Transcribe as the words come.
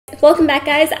Welcome back,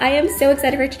 guys. I am so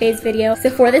excited for today's video. So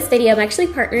for this video, I'm actually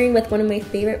partnering with one of my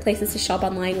favorite places to shop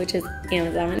online, which is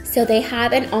Amazon. So they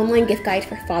have an online gift guide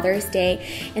for Father's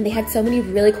Day, and they had so many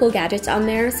really cool gadgets on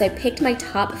there. So I picked my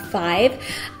top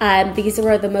 5. These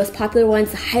were the most popular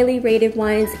ones, the highly rated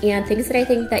ones, and things that I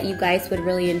think that you guys would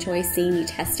really enjoy seeing me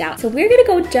test out. So we're gonna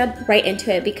go jump right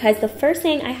into it, because the first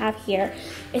thing I have here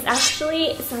is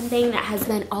actually something that has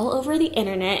been all over the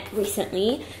internet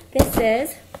recently. This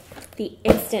is the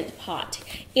Instant Pot.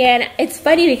 And it's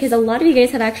funny because a lot of you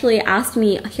guys have actually asked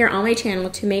me here on my channel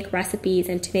to make recipes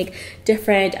and to make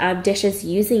different dishes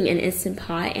using an Instant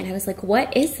Pot, and I was like,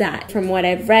 what is that? From what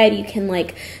I've read, you can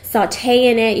like saute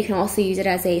in it. You can also use it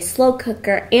as a slow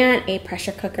cooker and a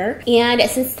pressure cooker. And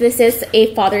since this is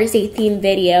a Father's Day themed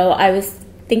video, I was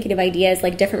thinking of ideas,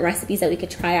 like different recipes that we could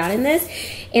try out in this,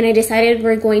 and I decided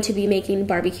we're going to be making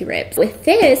barbecue ribs. With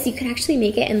this, you can actually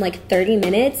make it in like 30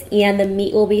 minutes, and the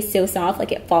meat will be so soft,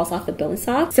 like it falls off the bone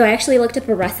soft. So I actually looked up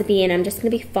a recipe, and I'm just gonna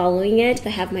be following it. I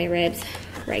have my ribs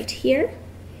right here.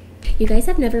 You guys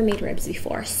have never made ribs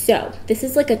before, so this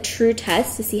is like a true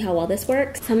test to see how well this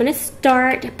works. So I'm gonna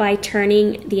start by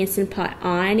turning the Instant Pot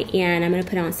on, and I'm gonna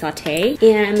put it on saute,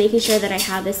 and I'm making sure that I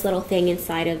have this little thing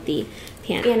inside of the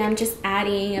pan. And I'm just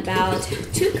adding about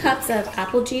 2 cups of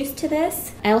apple juice to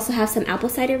this. I also have some apple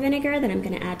cider vinegar that I'm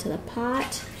gonna add to the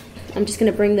pot. I'm just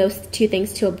gonna bring those 2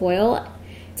 things to a boil.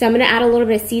 So I'm gonna add a little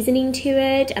bit of seasoning to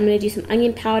it. I'm gonna do some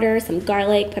onion powder, some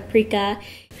garlic, paprika.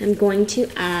 I'm going to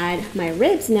add my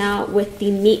ribs now with the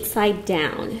meat side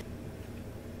down.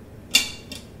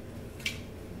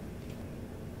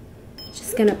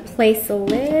 Just gonna place the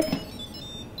lid.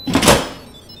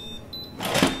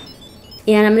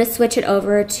 And I'm gonna switch it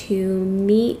over to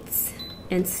meats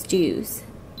and stews.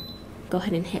 Go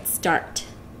ahead and hit start.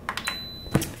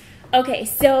 Okay,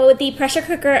 so the pressure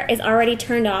cooker is already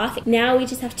turned off. Now we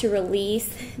just have to release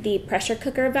the pressure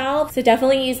cooker valve. So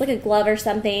definitely use like a glove or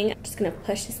something. I'm just gonna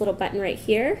push this little button right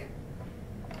here.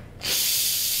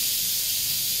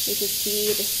 You can see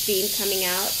the steam coming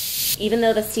out. Even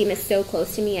though the steam is so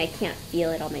close to me, I can't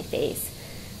feel it on my face,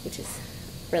 which is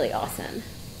really awesome.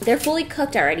 They're fully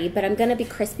cooked already, but I'm gonna be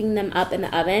crisping them up in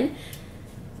the oven.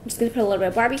 I'm just gonna put a little bit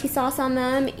of barbecue sauce on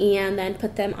them and then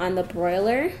put them on the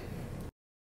broiler.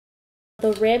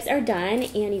 The ribs are done,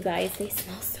 and you guys, they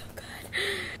smell so good.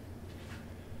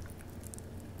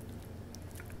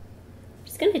 I'm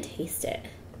just gonna taste it.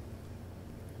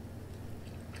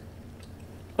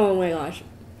 Oh my gosh.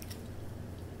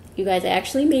 You guys, I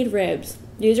actually made ribs.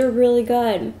 These are really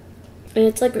good. And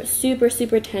it's like super,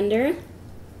 super tender.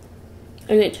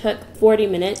 And it took 40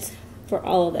 minutes for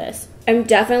all of this. I'm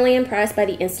definitely impressed by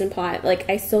the Instant Pot. Like,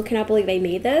 I still cannot believe they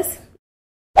made this.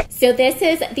 So this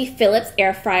is the Philips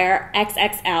Air Fryer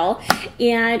XXL,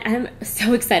 and I'm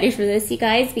so excited for this, you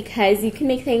guys, because you can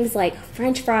make things like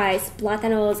French fries,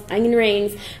 plátanos, onion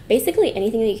rings, basically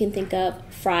anything that you can think of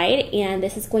fried, and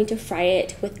this is going to fry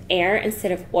it with air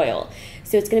instead of oil.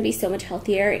 So it's going to be so much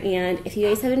healthier, and if you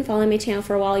guys have been following my channel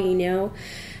for a while, you know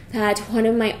that one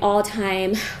of my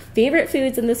all-time favorite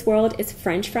foods in this world is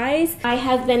French fries. I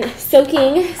have been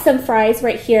soaking some fries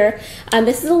right here.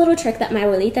 This is a little trick that my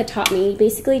abuelita taught me.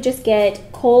 Basically just get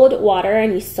cold water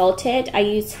and you salt it. I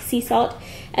used sea salt,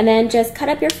 and then just cut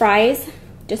up your fries.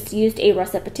 Just used a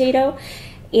russet potato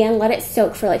and let it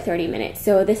soak for like 30 minutes.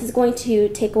 So this is going to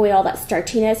take away all that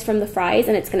starchiness from the fries,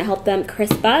 and it's gonna help them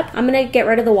crisp up. I'm gonna get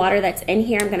rid of the water that's in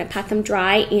here. I'm gonna pat them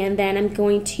dry, and then I'm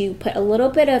going to put a little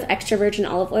bit of extra virgin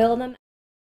olive oil in them.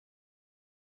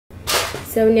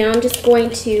 So now I'm just going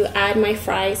to add my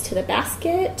fries to the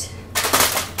basket.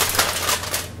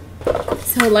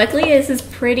 So luckily this is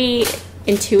pretty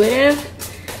intuitive.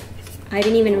 I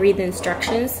didn't even read the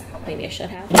instructions. Maybe I should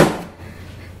have.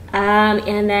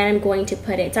 And then I'm going to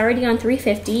put it, it's already on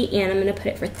 350, and I'm going to put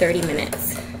it for 30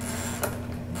 minutes.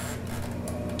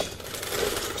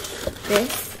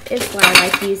 This is why I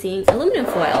like using aluminum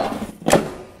foil.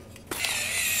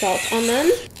 Salt on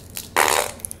them.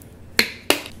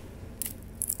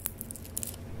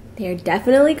 They're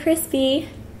definitely crispy.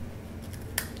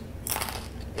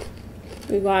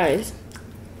 You guys,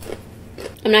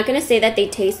 I'm not going to say that they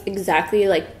taste exactly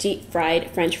like deep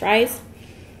fried French fries.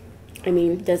 I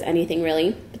mean, does anything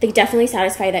really? But they definitely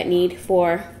satisfy that need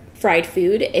for fried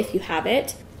food if you have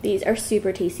it. These are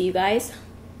super tasty, you guys.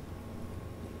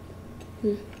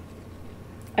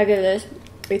 I give this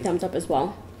a thumbs up as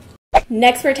well.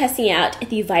 Next, we're testing out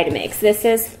the Vitamix. This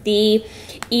is the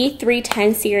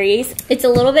E310 series. It's a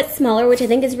little bit smaller, which I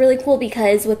think is really cool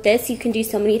because with this you can do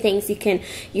so many things. You can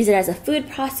use it as a food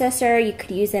processor, you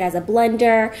could use it as a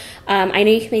blender. I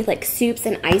know you can make like soups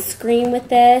and ice cream with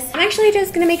this. I'm actually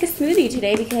just gonna make a smoothie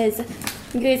today because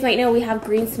You guys might know we have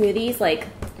green smoothies like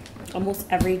almost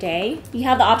every day. You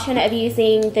have the option of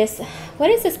using this, what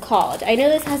is this called? I know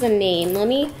this has a name. Let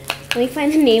me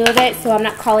find the name of it so I'm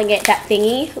not calling it that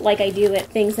thingy like I do with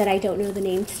things that I don't know the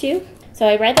names to. So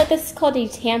I read that this is called a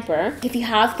tamper. If you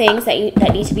have things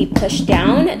that need to be pushed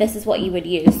down, this is what you would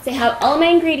use. So I have all my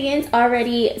ingredients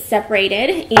already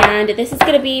separated, and this is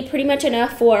gonna be pretty much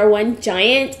enough for one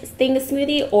giant thing of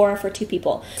smoothie or for 2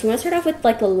 people. So you wanna start off with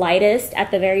like the lightest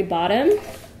at the very bottom.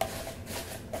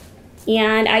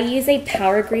 And I use a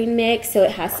power green mix, so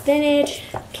it has spinach,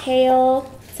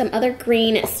 kale, some other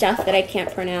green stuff that I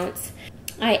can't pronounce.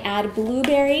 I add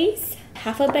blueberries,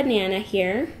 half a banana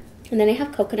here. And then I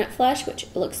have coconut flesh, which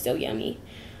looks so yummy.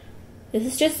 This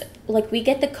is just, like, we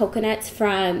get the coconuts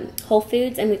from Whole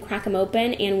Foods and we crack them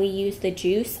open and we use the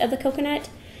juice of the coconut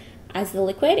as the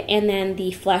liquid, and then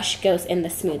the flesh goes in the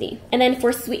smoothie. And then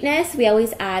for sweetness, we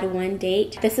always add 1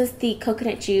 date. This is the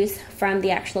coconut juice from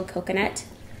the actual coconut.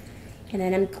 And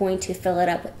then I'm going to fill it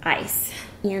up with ice.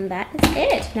 And that is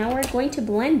it. Now we're going to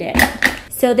blend it.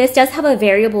 So this does have a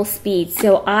variable speed.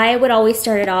 So I would always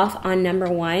start it off on number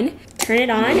 1, turn it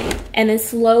on, and then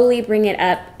slowly bring it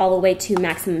up all the way to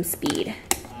maximum speed.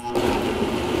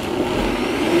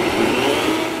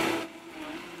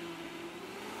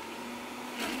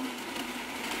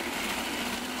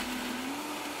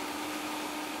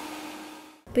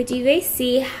 But do you guys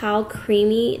see how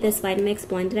creamy this Vitamix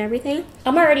blended everything?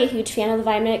 I'm already a huge fan of the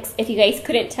Vitamix, if you guys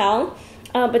couldn't tell.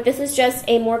 But this is just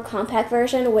a more compact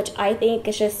version, which I think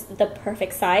is just the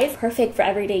perfect size. Perfect for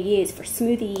everyday use, for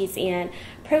smoothies and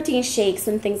protein shakes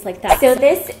and things like that. So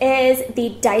this is the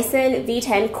Dyson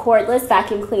V10 cordless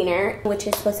vacuum cleaner, which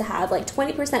is supposed to have like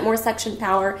 20% more suction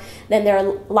power than their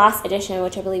last edition,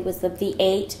 which I believe was the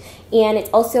V8. And it's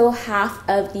also half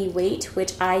of the weight,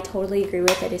 which I totally agree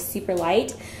with. It is super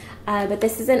light. But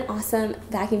this is an awesome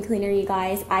vacuum cleaner, you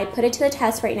guys. I put it to the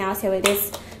test right now, so it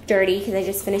is dirty because I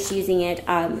just finished using it.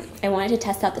 I wanted to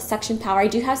test out the suction power. I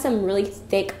do have some really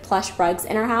thick plush rugs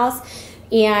in our house,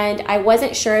 and I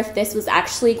wasn't sure if this was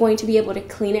actually going to be able to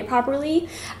clean it properly.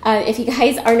 If you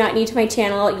guys are not new to my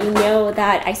channel, you know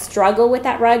that I struggle with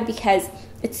that rug because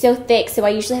it's so thick, so I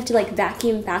usually have to like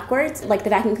vacuum backwards. Like the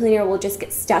vacuum cleaner will just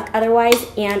get stuck otherwise,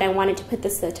 and I wanted to put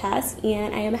this to the test,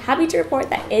 and I am happy to report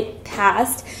that it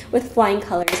passed with flying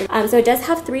colors. So it does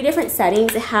have 3 different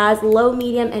settings. It has low,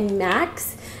 medium, and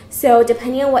max. So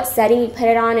depending on what setting you put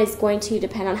it on is going to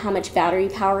depend on how much battery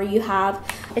power you have.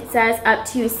 It says up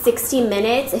to 60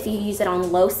 minutes if you use it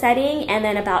on low setting, and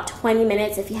then about 20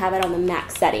 minutes if you have it on the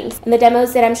max settings. In the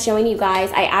demos that I'm showing you guys,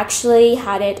 I actually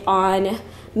had it on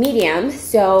medium,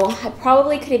 so I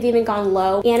probably could have even gone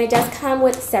low. And it does come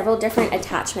with several different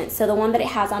attachments. So the one that it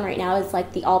has on right now is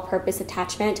like the all-purpose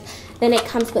attachment. Then it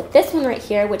comes with this one right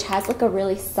here, which has like a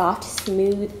really soft,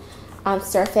 smooth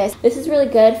surface. This is really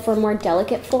good for more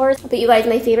delicate floors. But you guys,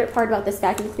 my favorite part about this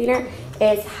vacuum cleaner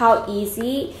is how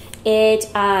easy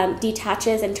it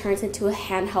detaches and turns into a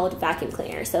handheld vacuum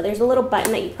cleaner. So there's a little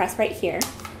button that you press right here.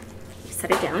 Set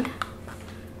it down.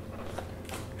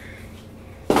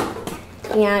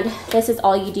 And this is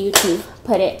all you do to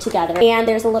put it together. And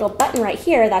there's a little button right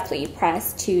here, that's what you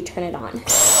press to turn it on.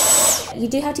 You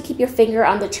do have to keep your finger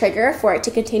on the trigger for it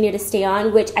to continue to stay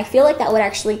on, which I feel like that would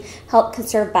actually help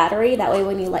conserve battery. That way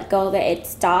when you let go of it, it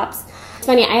stops. It's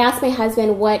funny, I asked my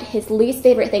husband what his least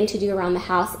favorite thing to do around the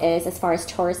house is as far as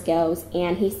chores goes,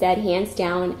 and he said hands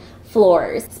down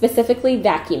floors, specifically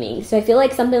vacuuming. So I feel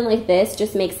like something like this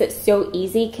just makes it so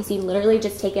easy because you literally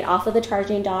just take it off of the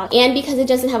charging dock, and because it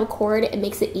doesn't have a cord, it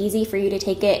makes it easy for you to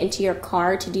take it into your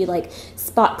car to do like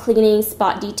spot cleaning,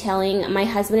 spot detailing. My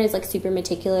husband is like super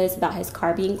meticulous about his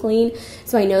car being clean,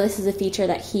 so I know this is a feature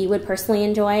that he would personally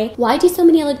enjoy. Why do so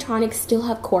many electronics still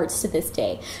have cords to this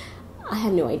day? I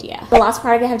have no idea. The last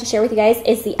product I have to share with you guys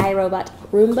is the iRobot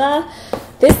Roomba.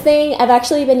 This thing, I've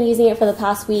actually been using it for the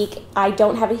past week. I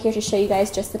don't have it here to show you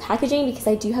guys just the packaging because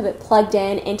I do have it plugged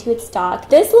in into its dock.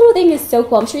 This little thing is so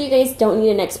cool. I'm sure you guys don't need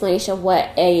an explanation of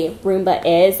what a Roomba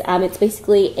is. It's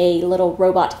basically a little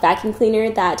robot vacuum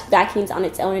cleaner that vacuums on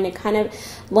its own, and it kind of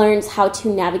learns how to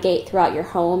navigate throughout your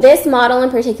home. This model in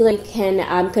particular, you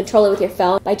can control it with your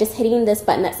phone by just hitting this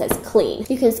button that says clean.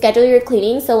 You can schedule your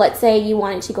cleaning, so let's say you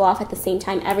want it to go off at the same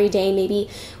time every day. Maybe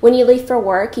when you leave for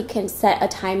work, you can set a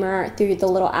timer through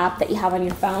the little app that you have on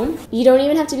your phone. You don't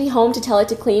even have to be home to tell it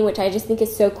to clean, which I just think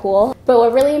is so cool. But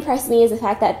what really impressed me is the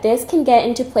fact that this can get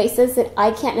into places that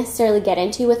I can't necessarily get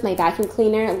into with my vacuum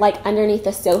cleaner, like underneath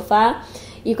the sofa.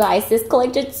 You guys, this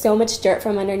collected so much dirt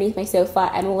from underneath my sofa.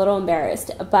 I'm a little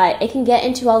embarrassed, but it can get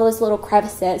into all those little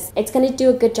crevices. It's going to do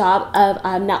a good job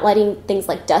of not letting things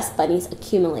like dust bunnies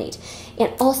accumulate.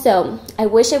 And also, I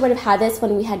wish I would have had this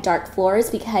when we had dark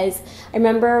floors, because I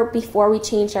remember before we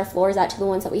changed our floors out to the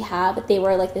ones that we have, they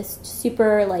were like this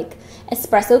super like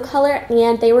espresso color,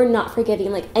 and they were not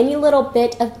forgiving. Like any little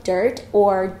bit of dirt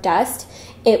or dust,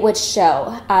 it would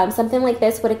show. Something like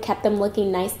this would have kept them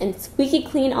looking nice and squeaky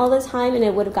clean all the time, and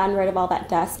it would have gotten rid of all that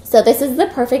dust. So this is the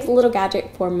perfect little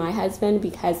gadget for my husband,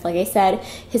 because like I said,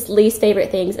 his least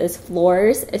favorite things is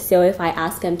floors. So if I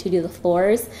ask him to do the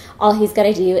floors, all he's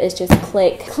gonna do is just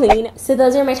click clean. So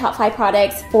those are my top 5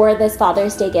 products for this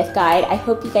Father's Day gift guide. I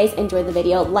hope you guys enjoyed the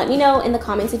video. Let me know in the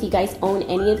comments if you guys own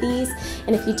any of these,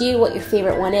 and if you do, what your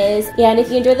favorite one is. And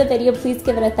if you enjoyed the video, please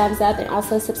give it a thumbs up, and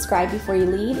also subscribe before you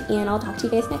leave, and I'll talk to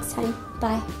you guys next time.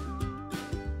 Bye.